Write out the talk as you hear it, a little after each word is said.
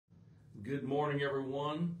Good morning,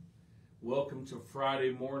 everyone. Welcome to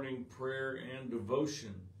Friday morning prayer and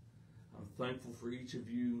devotion. I'm thankful for each of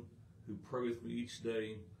you who pray with me each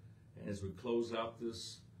day. And as we close out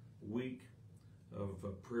this week of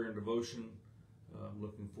prayer and devotion, I'm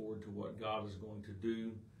looking forward to what God is going to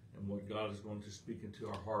do and what God is going to speak into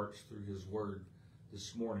our hearts through His Word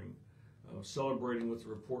this morning. Celebrating with the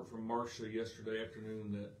report from Marcia yesterday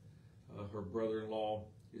afternoon that her brother-in-law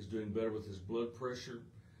is doing better with his blood pressure.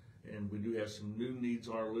 And we do have some new needs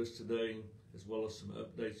on our list today, as well as some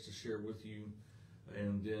updates to share with you.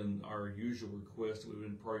 And then our usual request that we've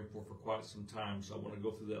been praying for quite some time. So I want to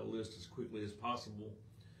go through that list as quickly as possible.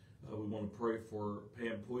 We want to pray for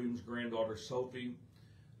Pam Pulliam's granddaughter, Sophie,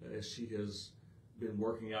 as she has been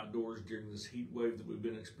working outdoors during this heat wave that we've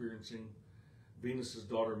been experiencing. Venus's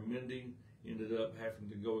daughter, Mindy, ended up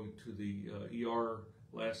having to go to the ER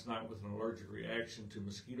last night with an allergic reaction to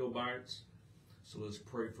mosquito bites. So let's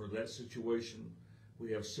pray for that situation.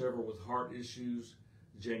 We have several with heart issues.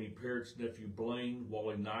 Janie Parrott's nephew Blaine,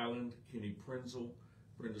 Wally Nyland, Kenny Prinzel,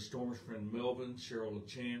 Brenda Stormer's friend Melvin, Cheryl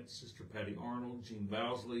LaChance, Sister Patty Arnold, Gene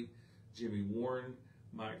Bowsley, Jimmy Warren,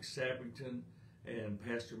 Mike Sappington, and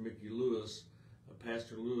Pastor Mickey Lewis.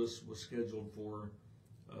 Pastor Lewis was scheduled for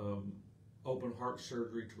open heart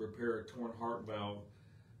surgery to repair a torn heart valve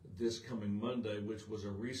this coming Monday, which was a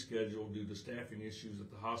reschedule due to staffing issues at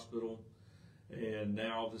the hospital. And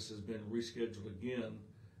now this has been rescheduled again,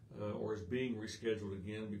 or is being rescheduled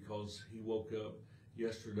again, because he woke up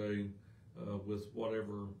yesterday with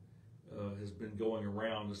whatever has been going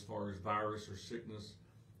around as far as virus or sickness.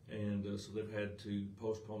 And so they've had to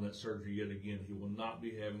postpone that surgery yet again. He will not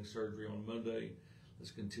be having surgery on Monday.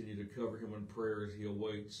 Let's continue to cover him in prayer as he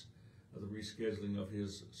awaits the rescheduling of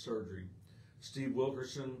his surgery. Steve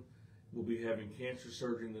Wilkerson will be having cancer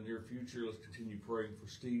surgery in the near future. Let's continue praying for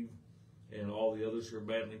Steve and all the others who are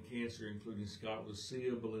battling cancer, including Scott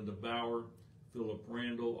Lucia, Belinda Bauer, Philip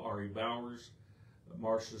Randall, Ari Bowers,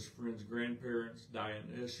 Marcia's friends' grandparents, Diane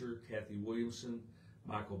Escher, Kathy Williamson,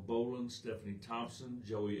 Michael Boland, Stephanie Thompson,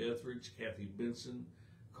 Joey Etheridge, Kathy Benson,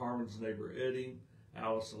 Carmen's neighbor Eddie,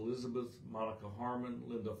 Alice Elizabeth, Monica Harmon,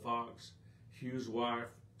 Linda Fox, Hugh's wife,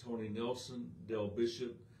 Tony Nelson, Del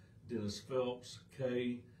Bishop, Dennis Phelps,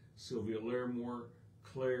 Kay, Sylvia Larimore,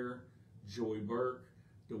 Claire, Joey Burke,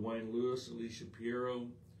 Dwayne Lewis, Alicia Piero,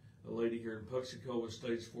 a lady here in Puxico with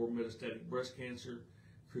stage 4 metastatic breast cancer,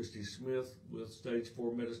 Christy Smith with stage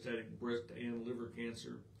 4 metastatic breast and liver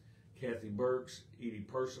cancer, Kathy Burks, Edie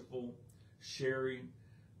Percival, Sherry,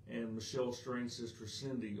 and Michelle Strain's sister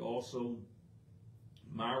Cindy. Also,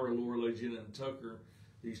 Myra, Lorelei, Jenna, and Tucker.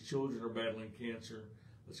 These children are battling cancer.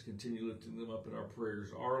 Let's continue lifting them up in our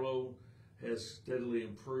prayers. Arlo has steadily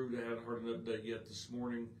improved. I haven't heard an update yet this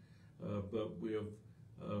morning, but we have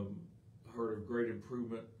heard of great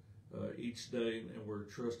improvement each day, and we're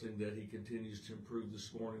trusting that he continues to improve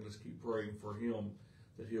this morning. Let's keep praying for him,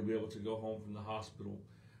 that he'll be able to go home from the hospital.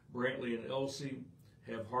 Brantley and Elsie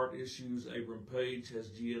have heart issues. Abram Page has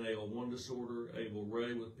GNAL1 disorder. Abel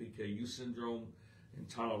Ray with PKU syndrome, and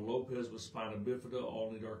Tyler Lopez with spina bifida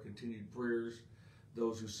all need our continued prayers.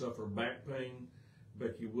 Those who suffer back pain: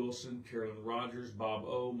 Becky Wilson, Carolyn Rogers, Bob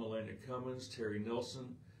O, Melania Cummins, Terry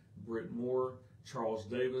Nelson, Britt Moore, Charles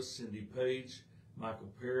Davis, Cindy Page,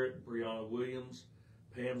 Michael Parrott, Brianna Williams,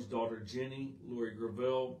 Pam's daughter Jenny, Lori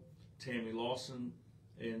Gravel, Tammy Lawson,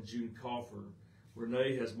 and June Coffer.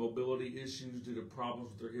 Renee has mobility issues due to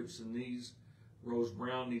problems with her hips and knees. Rose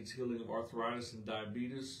Brown needs healing of arthritis and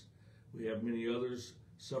diabetes. We have many others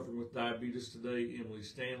suffering with diabetes today: Emily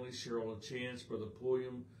Stanley, Cheryl LaChance, Brother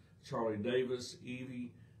Pulliam, Charlie Davis,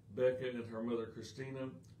 Evie, Becca and her mother Christina,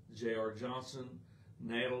 J.R. Johnson,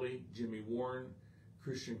 Natalie, Jimmy Warren,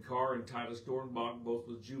 Christian Carr, and Titus Dornbach, both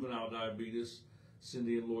with juvenile diabetes,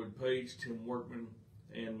 Cindy and Lloyd Page, Tim Workman,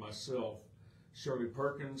 and myself. Shirley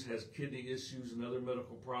Perkins has kidney issues and other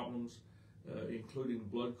medical problems, including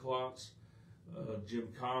blood clots. Jim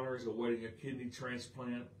Connor is awaiting a kidney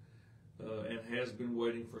transplant and has been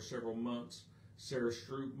waiting for several months. Sarah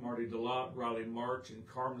Stroop, Marty DeLotte, Riley March, and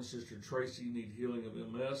Carmen's sister Tracy need healing of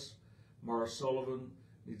MS. Mara Sullivan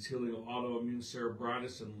needs healing of autoimmune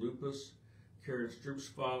cerebritis and lupus. Karen Stroop's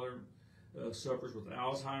father suffers with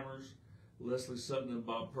Alzheimer's. Leslie Sutton and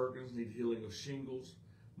Bob Perkins need healing of shingles.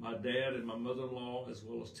 My dad and my mother-in-law, as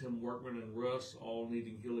well as Tim Workman and Russ, all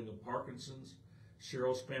needing healing of Parkinson's.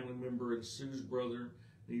 Cheryl's family member and Sue's brother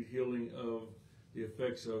need healing of the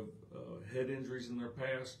effects of head injuries in their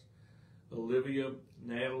past. Olivia,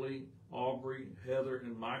 Natalie, Aubrey, Heather,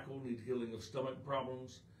 and Michael need healing of stomach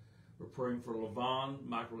problems. We're praying for Levon,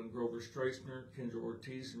 Michael and Grover Straisner, Kendra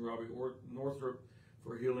Ortiz, and Robbie Northrop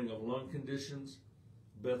for healing of lung conditions.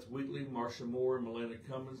 Beth Wheatley, Marcia Moore, and Melana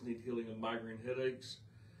Cummins need healing of migraine headaches.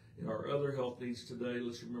 In our other health needs today,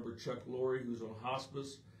 let's remember Chuck Laurie, who's on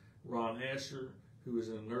hospice, Ron Asher, who is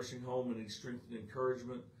in a nursing home and needs strength and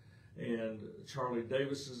encouragement, and Charlie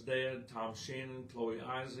Davis's dad, Tom Shannon, Chloe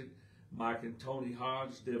Isaac, Mike and Tony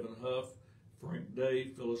Hodge, Devin Huff, Frank Day,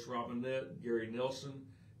 Phyllis Robinette, Gary Nelson,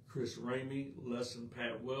 Chris Ramey, Les and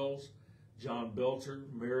Pat Wells, John Belcher,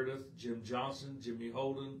 Meredith, Jim Johnson, Jimmy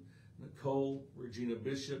Holden, Nicole, Regina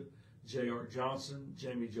Bishop, J.R. Johnson,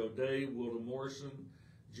 Jamie Jo Day, Wilda Morrison,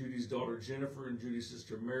 Judy's daughter Jennifer and Judy's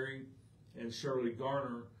sister Mary, and Shirley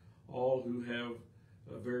Garner, all who have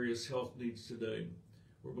various health needs today.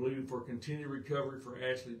 We're believing for continued recovery for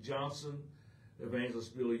Ashley Johnson,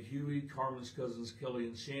 Evangelist Billy Huey, Carmen's cousins Kelly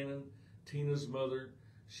and Shannon, Tina's mother,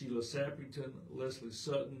 Sheila Sappington, Leslie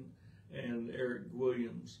Sutton, and Eric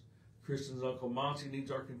Williams. Kristen's Uncle Monty needs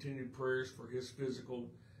our continued prayers for his physical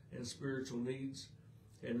and spiritual needs.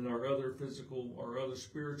 And in our other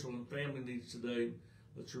spiritual and family needs today,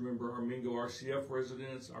 let's remember our Mingo RCF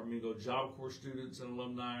residents, our Mingo Job Corps students and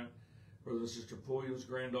alumni, Brother and Sister Pulliam's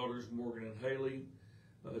granddaughters, Morgan and Haley,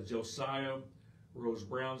 Josiah, Rose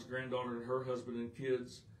Brown's granddaughter and her husband and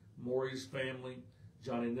kids, Maury's family,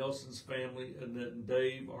 Johnny Nelson's family, Annette and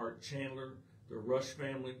Dave, Art Chandler, the Rush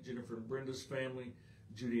family, Jennifer and Brenda's family,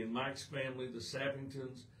 Judy and Mike's family, the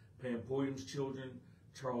Sappingtons, Pam Pulliam's children,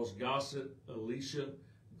 Charles Gossett, Alicia,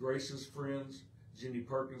 Grace's friends, Jenny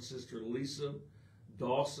Perkins' sister Lisa,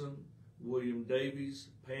 Dawson, William Davies,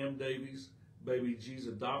 Pam Davies, Baby G's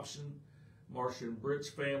adoption, Marcia and Britt's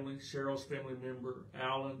family, Cheryl's family member,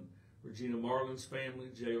 Alan, Regina Marlin's family,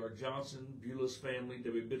 J.R. Johnson, Beulah's family,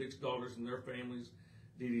 Debbie Biddick's daughters and their families,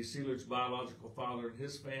 Dee Dee Seeler's biological father and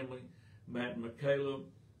his family, Matt and Michaela,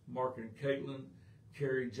 Mark and Caitlin,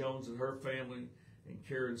 Carrie Jones and her family, and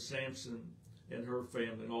Karen Sampson and her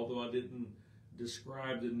family. And although I didn't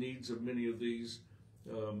describe the needs of many of these,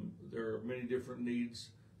 there are many different needs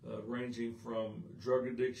ranging from drug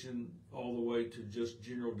addiction all the way to just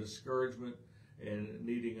general discouragement and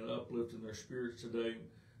needing an uplift in their spirits today.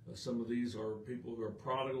 Some of these are people who are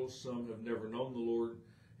prodigals. Some have never known the Lord,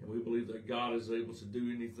 and we believe that God is able to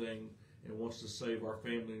do anything and wants to save our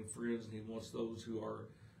family and friends, and he wants those who are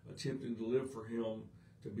attempting to live for him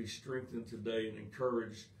to be strengthened today and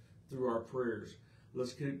encouraged through our prayers.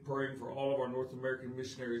 Let's keep praying for all of our North American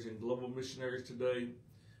missionaries and global missionaries today.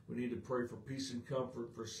 We need to pray for peace and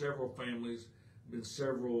comfort for several families. Been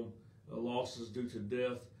several losses due to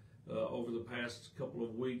death over the past couple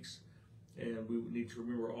of weeks, and we need to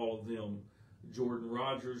remember all of them. Jordan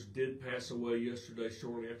Rogers did pass away yesterday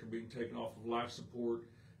shortly after being taken off of life support.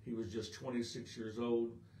 He was just 26 years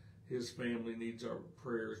old. His family needs our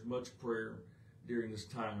prayers, much prayer during this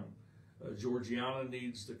time. Georgiana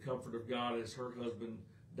needs the comfort of God as her husband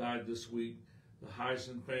died this week. The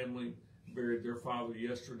Heisen family buried their father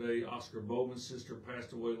yesterday. Oscar Bowman's sister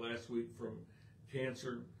passed away last week from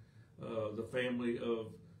cancer. The family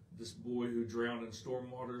of this boy who drowned in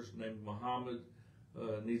storm waters named Muhammad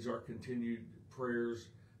needs our continued prayers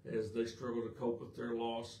as they struggle to cope with their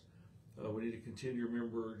loss. We need to continue to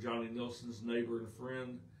remember Johnny Nelson's neighbor and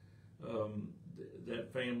friend,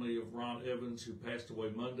 that family of Ron Evans who passed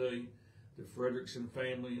away Monday, the Fredrickson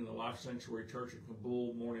family and the Life Sanctuary Church in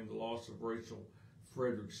Kabul mourning the loss of Rachel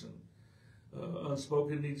Fredrickson.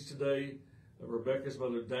 Unspoken needs today, Rebecca's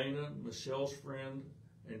mother Dana, Michelle's friend,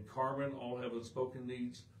 and Carmen all have unspoken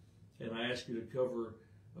needs. And I ask you to cover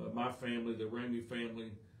my family, the Ramey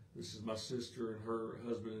family. This is my sister and her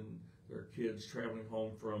husband and their kids traveling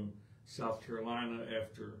home from South Carolina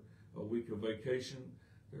after a week of vacation.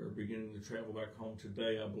 They're beginning to travel back home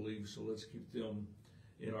today, I believe, so let's keep them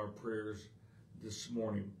in our prayers this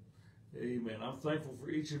morning. Amen. I'm thankful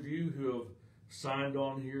for each of you who have signed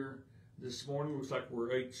on here this morning. Looks like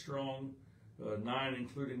we're 8 strong, 9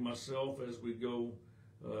 including myself, as we go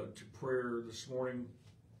to prayer this morning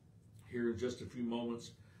here in just a few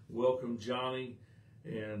moments. Welcome Johnny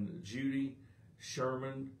and Judy,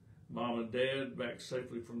 Sherman, Mom and Dad back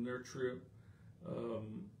safely from their trip.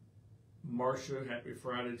 Marcia, happy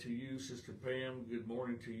Friday to you. Sister Pam, good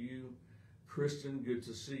morning to you. Kristen, good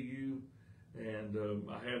to see you. And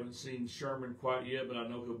I haven't seen Sherman quite yet, but I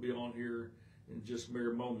know he'll be on here in just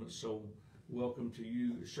mere moments. So welcome to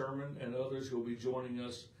you, Sherman, and others who will be joining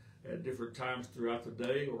us at different times throughout the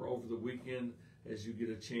day or over the weekend as you get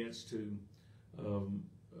a chance to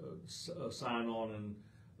sign on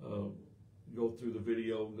and go through the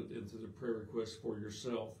video and through the prayer requests for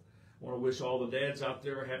yourself. I want to wish all the dads out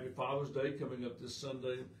there a happy Father's Day coming up this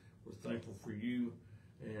Sunday. We're thankful for you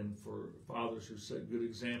and for fathers who set good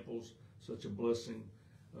examples, such a blessing.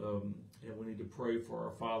 And we need to pray for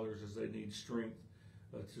our fathers as they need strength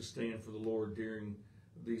to stand for the Lord during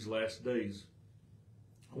these last days.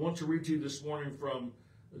 I want to read to you this morning from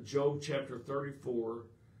Job chapter 34,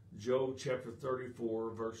 Job chapter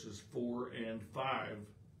 34, verses 4 and 5.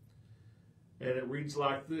 And it reads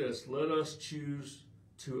like this: Let us choose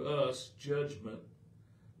to us judgment.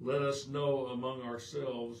 Let us know among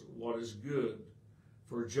ourselves what is good.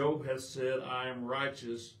 For Job hath said, I am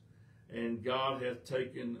righteous, and God hath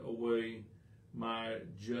taken away my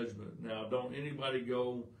judgment. Now, don't anybody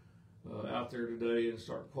go out there today and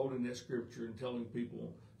start quoting that scripture and telling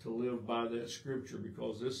people to live by that scripture,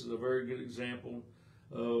 because this is a very good example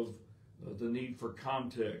of the need for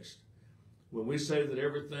context. When we say that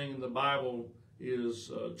everything in the Bible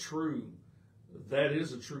is true, that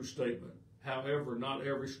is a true statement. However, not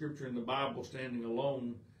every scripture in the Bible standing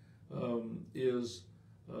alone is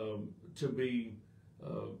to be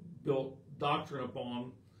built doctrine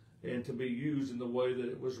upon and to be used in the way that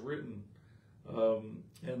it was written.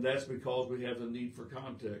 And that's because we have the need for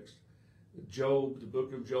context. Job, the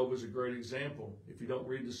book of Job, is a great example. If you don't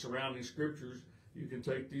read the surrounding scriptures, you can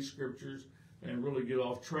take these scriptures and really get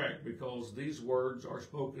off track, because these words are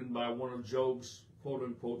spoken by one of Job's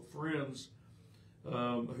quote-unquote friends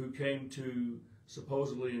who came to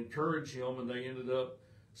supposedly encourage him, and they ended up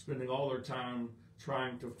spending all their time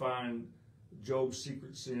trying to find Job's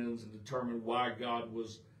secret sins and determine why God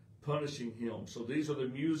was punishing him. So these are the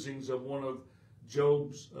musings of one of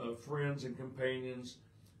Job's friends and companions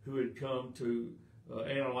who had come to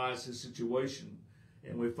analyze his situation.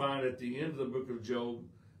 And we find at the end of the book of Job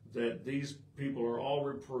that these people are all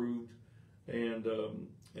reproved, and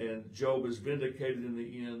Job is vindicated in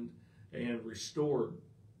the end and restored.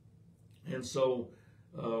 And so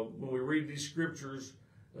when we read these scriptures,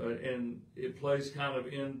 and it plays kind of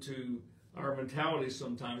into our mentality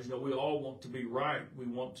sometimes, we all want to be right. We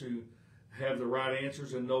want to have the right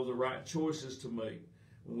answers and know the right choices to make.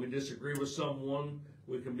 When we disagree with someone,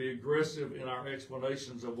 we can be aggressive in our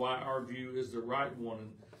explanations of why our view is the right one.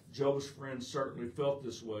 And Job's friends certainly felt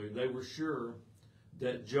this way. They were sure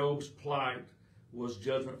that Job's plight was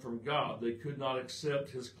judgment from God. They could not accept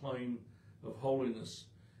his claim of holiness.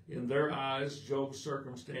 In their eyes, Job's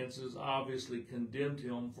circumstances obviously condemned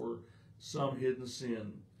him for some hidden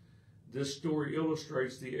sin. This story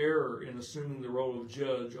illustrates the error in assuming the role of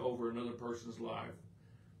judge over another person's life.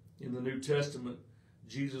 In the New Testament,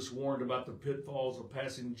 Jesus warned about the pitfalls of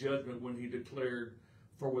passing judgment when he declared,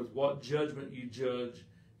 "For with what judgment ye judge,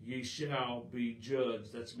 ye shall be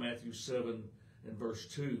judged." That's Matthew 7 and verse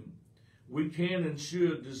 2. We can and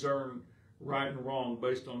should discern right and wrong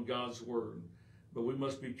based on God's word, but we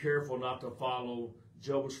must be careful not to follow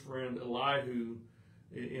Job's friend Elihu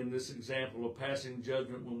in this example of passing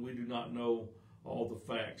judgment when we do not know all the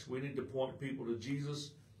facts. We need to point people to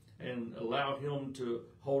Jesus and allow him to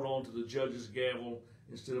hold on to the judge's gavel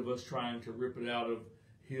instead of us trying to rip it out of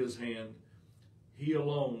his hand. He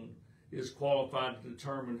alone is qualified to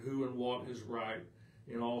determine who and what is right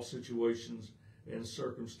in all situations and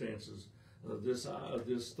circumstances.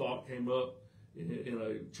 This thought came up in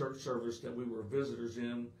a church service that we were visitors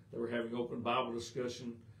in. They were having open Bible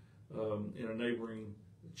discussion in a neighboring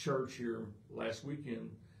church here last weekend,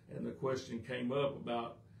 and the question came up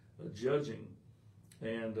about judging.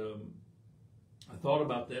 And I thought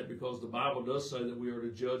about that because the Bible does say that we are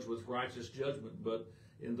to judge with righteous judgment, but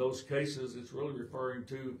in those cases it's really referring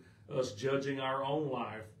to us judging our own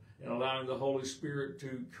life and allowing the Holy Spirit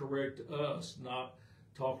to correct us, not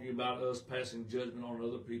talking about us passing judgment on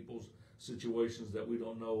other people's situations that we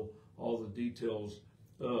don't know all the details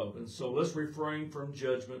of. And so let's refrain from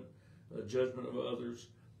judgment of others.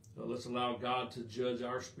 Let's allow God to judge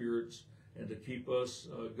our spirits and to keep us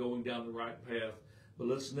going down the right path. But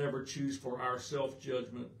let's never choose for our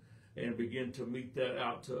self-judgment and begin to mete that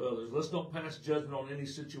out to others. Let's not pass judgment on any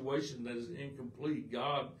situation that is incomplete.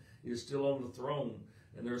 God is still on the throne,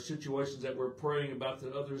 and there are situations that we're praying about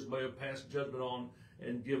that others may have passed judgment on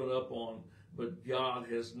and given up on, but God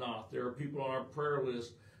has not. There are people on our prayer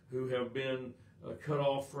list who have been cut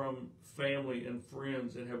off from family and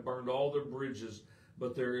friends and have burned all their bridges,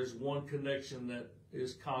 but there is one connection that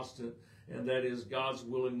is constant, and that is God's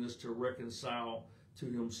willingness to reconcile to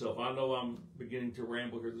himself. I know I'm beginning to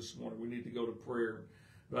ramble here this morning. We need to go to prayer.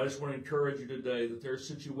 But I just want to encourage you today that there are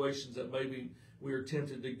situations that maybe we are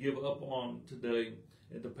tempted to give up on today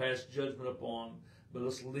and to pass judgment upon, but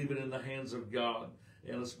let's leave it in the hands of God,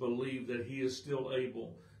 and let's believe that he is still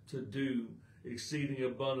able to do exceeding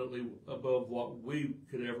abundantly above what we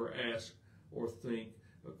could ever ask or think,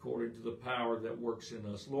 according to the power that works in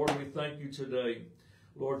us. Lord, we thank you today,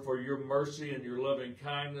 Lord, for your mercy and your loving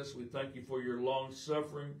kindness. We thank you for your long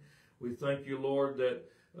suffering. We thank you, Lord, that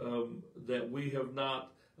that we have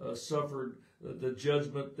not suffered the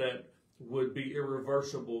judgment that would be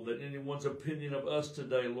irreversible, that anyone's opinion of us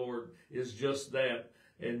today, Lord, is just that.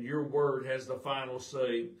 And your word has the final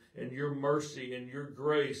say, and your mercy and your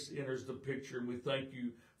grace enters the picture. And we thank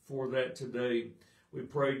you for that today. We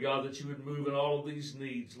pray, God, that you would move in all of these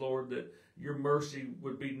needs, Lord, that your mercy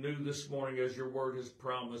would be new this morning as your word has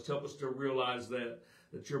promised. Help us to realize that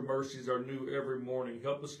your mercies are new every morning.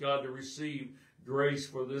 Help us, God, to receive grace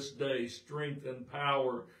for this day, strength and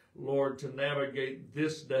power, Lord, to navigate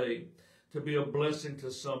this day, to be a blessing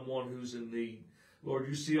to someone who's in need. Lord,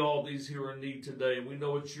 you see all these who are in need today, and we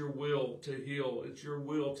know it's your will to heal. It's your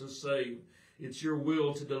will to save. It's your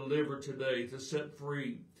will to deliver today, to set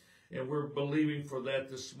free. And we're believing for that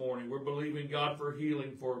this morning. We're believing, God, for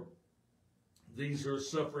healing for these who are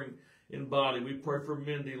suffering in body. We pray for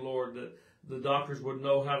Mindy, Lord, that the doctors would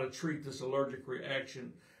know how to treat this allergic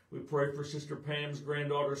reaction. We pray for Sister Pam's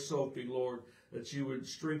granddaughter, Sophie, Lord, that you would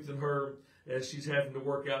strengthen her as she's having to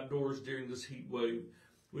work outdoors during this heat wave.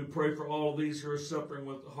 We pray for all of these who are suffering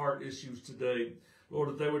with heart issues today. Lord,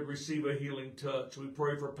 that they would receive a healing touch. We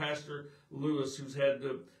pray for Pastor Lewis, who's had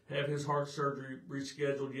to have his heart surgery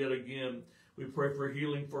rescheduled yet again. We pray for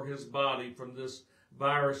healing for his body from this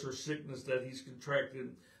virus or sickness that he's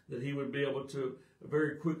contracted, that he would be able to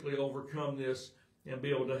very quickly overcome this and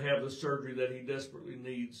be able to have the surgery that he desperately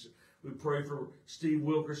needs. We pray for Steve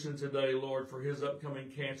Wilkerson today, Lord, for his upcoming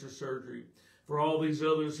cancer surgery. For all these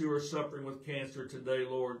others who are suffering with cancer today,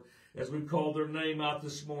 Lord, as we call their name out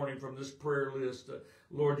this morning from this prayer list,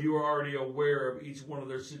 Lord, you are already aware of each one of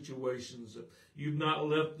their situations. You've not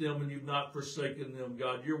left them and you've not forsaken them,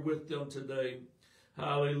 God. You're with them today.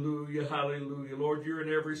 Hallelujah, hallelujah. Lord, you're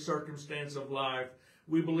in every circumstance of life.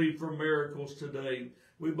 We believe for miracles today.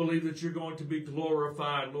 We believe that you're going to be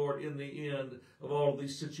glorified, Lord, in the end of all of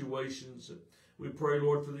these situations. We pray,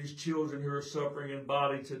 Lord, for these children who are suffering in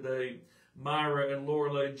body today. Myra and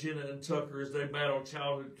Lorelei, Jenna and Tucker, as they battle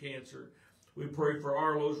childhood cancer. We pray for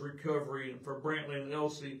Arlo's recovery and for Brantley and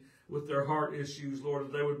Elsie with their heart issues, Lord,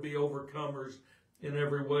 that they would be overcomers in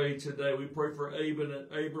every way today. We pray for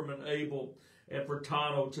Abram and Abel and for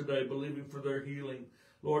Tano today, believing for their healing.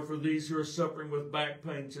 Lord, for these who are suffering with back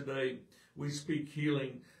pain today, we speak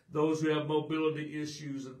healing. Those who have mobility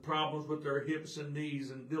issues and problems with their hips and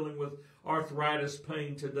knees and dealing with arthritis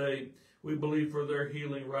pain today, we believe for their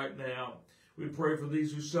healing right now. We pray for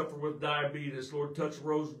these who suffer with diabetes. Lord, touch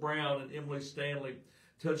Rose Brown and Emily Stanley.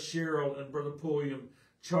 Touch Cheryl and Brother Pulliam,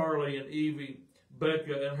 Charlie and Evie,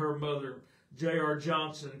 Becca and her mother, J.R.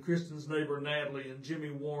 Johnson, Kristen's neighbor Natalie, and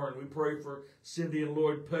Jimmy Warren. We pray for Cindy and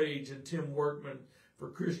Lloyd Page and Tim Workman, for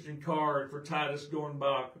Christian Carr and for Titus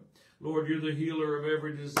Dornbach. Lord, you're the healer of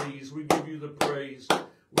every disease. We give you the praise.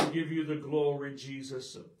 We give you the glory,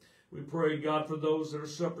 Jesus. We pray, God, for those that are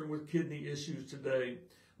suffering with kidney issues today.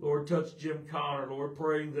 Lord, touch Jim Connor. Lord,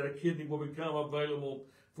 praying that a kidney will become available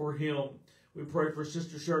for him. We pray for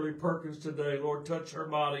Sister Shirley Perkins today. Lord, touch her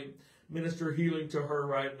body. Minister healing to her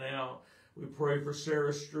right now. We pray for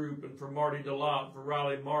Sarah Stroop and for Marty DeLotte, for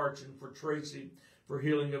Riley March and for Tracy, for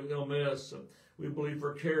healing of illness. We believe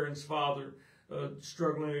for Karen's father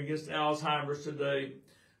struggling against Alzheimer's today.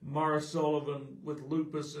 Mara Sullivan with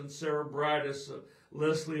lupus and cerebritis.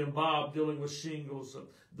 Leslie and Bob dealing with shingles.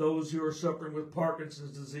 Those who are suffering with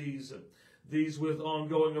Parkinson's disease. These with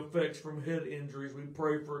ongoing effects from head injuries. We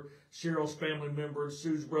pray for Cheryl's family member and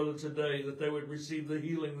Sue's brother today, that they would receive the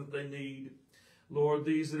healing that they need. Lord,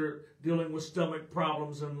 these that are dealing with stomach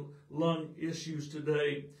problems and lung issues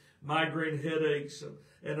today, migraine headaches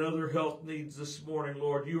and other health needs this morning,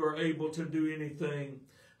 Lord, you are able to do anything.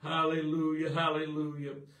 Hallelujah,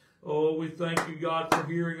 hallelujah. Oh, we thank you, God, for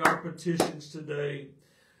hearing our petitions today.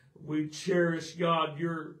 We cherish, God,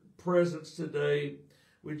 your presence today.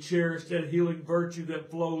 We cherish that healing virtue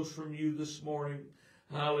that flows from you this morning.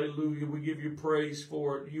 Hallelujah. We give you praise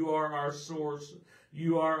for it. You are our source.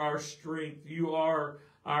 You are our strength. You are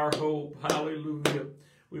our hope. Hallelujah.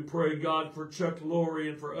 We pray, God, for Chuck Lorre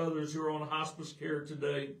and for others who are on hospice care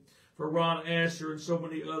today. For Ron Asher and so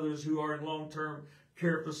many others who are in long-term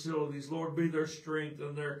care facilities. Lord, be their strength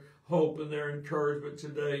and their hope and their encouragement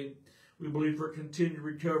today. We believe for continued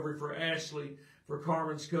recovery for Ashley, for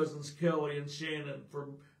Carmen's cousins Kelly and Shannon, for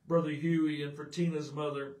Brother Huey and for Tina's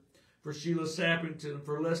mother, for Sheila Sappington,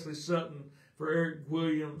 for Leslie Sutton, for Eric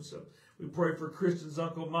Williams. We pray for Kristen's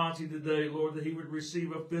Uncle Monty today, Lord, that he would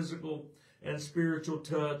receive a physical and spiritual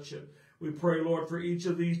touch. We pray, Lord, for each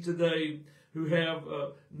of these today who have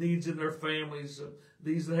needs in their families,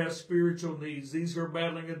 these that have spiritual needs, these who are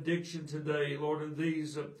battling addiction today, Lord, and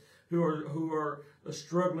these who are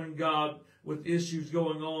struggling, God, with issues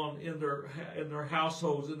going on in their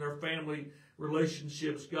households, in their family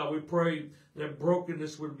relationships. God, we pray that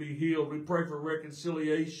brokenness would be healed. We pray for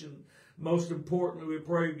reconciliation. Most importantly, we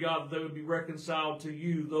pray, God, that they would be reconciled to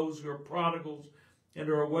you, those who are prodigals and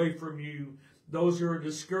are away from you, those who are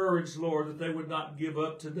discouraged, Lord, that they would not give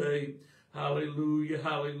up today. Hallelujah,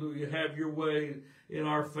 hallelujah. Have your way in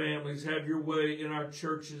our families. Have your way in our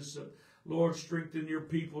churches. Lord, strengthen your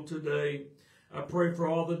people today. I pray for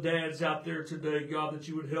all the dads out there today, God, that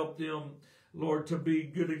you would help them, Lord, to be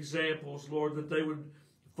good examples, Lord, that they would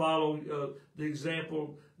follow the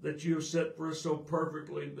example that you have set for us so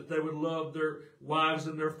perfectly, that they would love their wives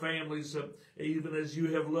and their families, even as you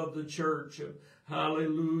have loved the church.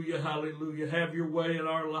 Hallelujah, hallelujah. Have your way in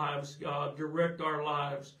our lives, God. Direct our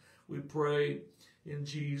lives, we pray in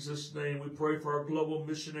Jesus' name. We pray for our global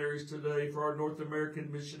missionaries today, for our North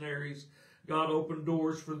American missionaries. God, open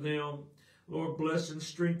doors for them. Lord, bless and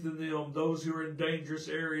strengthen them. Those who are in dangerous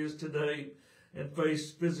areas today and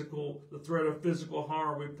face the threat of physical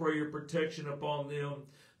harm, we pray your protection upon them.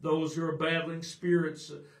 Those who are battling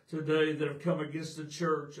spirits today that have come against the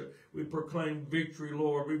church, we proclaim victory,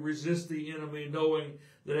 Lord. We resist the enemy, knowing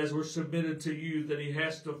that as we're submitted to you, that he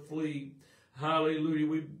has to flee. Hallelujah.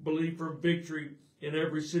 We believe for victory in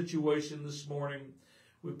every situation this morning.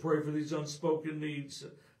 We pray for these unspoken needs,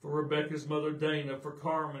 for Rebecca's mother Dana, for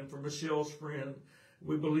Carmen, for Michelle's friend.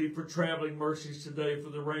 We believe for traveling mercies today for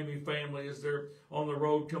the Ramey family as they're on the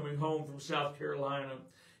road coming home from South Carolina.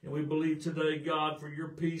 And we believe today, God, for your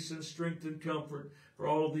peace and strength and comfort for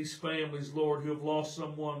all of these families, Lord, who have lost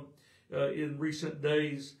someone in recent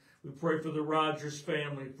days. We pray for the Rogers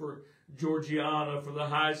family, for Georgiana, for the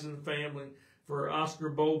Heisen family, for Oscar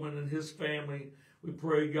Bowman and his family. We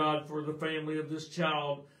pray, God, for the family of this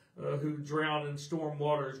child who drowned in storm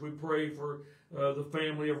waters. We pray for the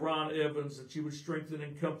family of Ron Evans, that you would strengthen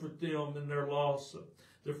and comfort them in their loss.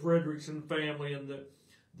 The Frederickson family and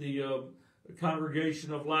the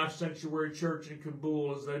congregation of Life Sanctuary Church in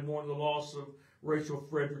Kabul as they mourn the loss of Rachel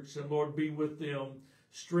Frederickson. Lord, be with them.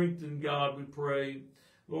 Strengthen, God, we pray.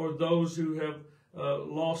 Lord, those who have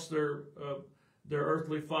lost their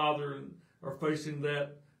earthly father and are facing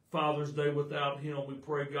that Father's Day without him, we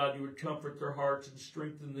pray, God, you would comfort their hearts and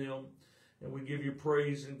strengthen them. And we give you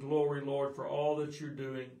praise and glory, Lord, for all that you're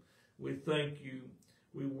doing. We thank you.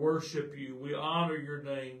 We worship you. We honor your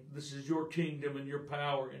name. This is your kingdom and your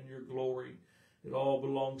power and your glory. It all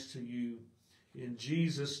belongs to you. In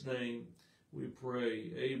Jesus' name we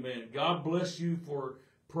pray. Amen. God bless you for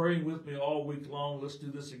praying with me all week long. Let's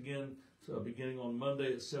do this again beginning on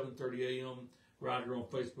Monday at 7:30 a.m. right here on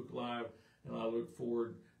Facebook Live. And I look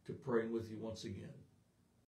forward to praying with you once again.